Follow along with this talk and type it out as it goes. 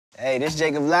Hey, this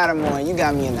Jacob Latimore, and you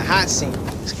got me in the hot seat.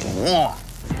 Let's get on.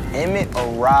 Emmett or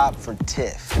Rob for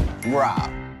Tiff?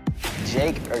 Rob.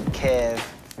 Jake or Kev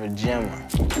for Gemma?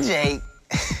 Jake.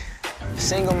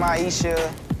 Single Maisha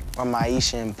or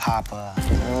Maisha and Papa?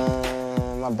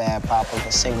 My bad, Papa,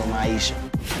 but single Maisha.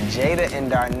 Jada and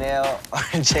Darnell or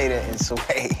Jada and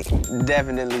Sway?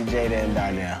 Definitely Jada and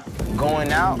Darnell.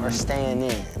 Going out or staying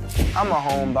in? I'm a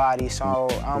homebody, so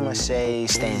I'ma say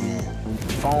staying in.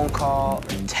 Phone call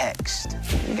or text?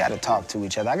 You gotta talk to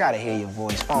each other. I gotta hear your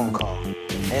voice. Phone call.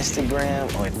 Instagram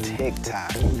or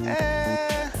TikTok?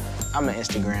 I'm an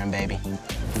Instagram baby.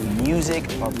 Music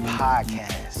or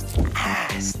podcast?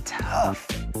 It's tough.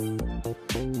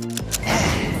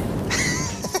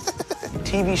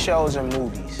 TV shows or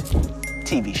movies?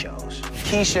 TV shows.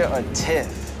 Keisha or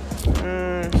Tiff?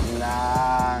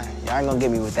 Nah, y'all ain't gonna get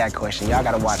me with that question. Y'all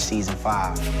gotta watch season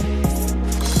 5.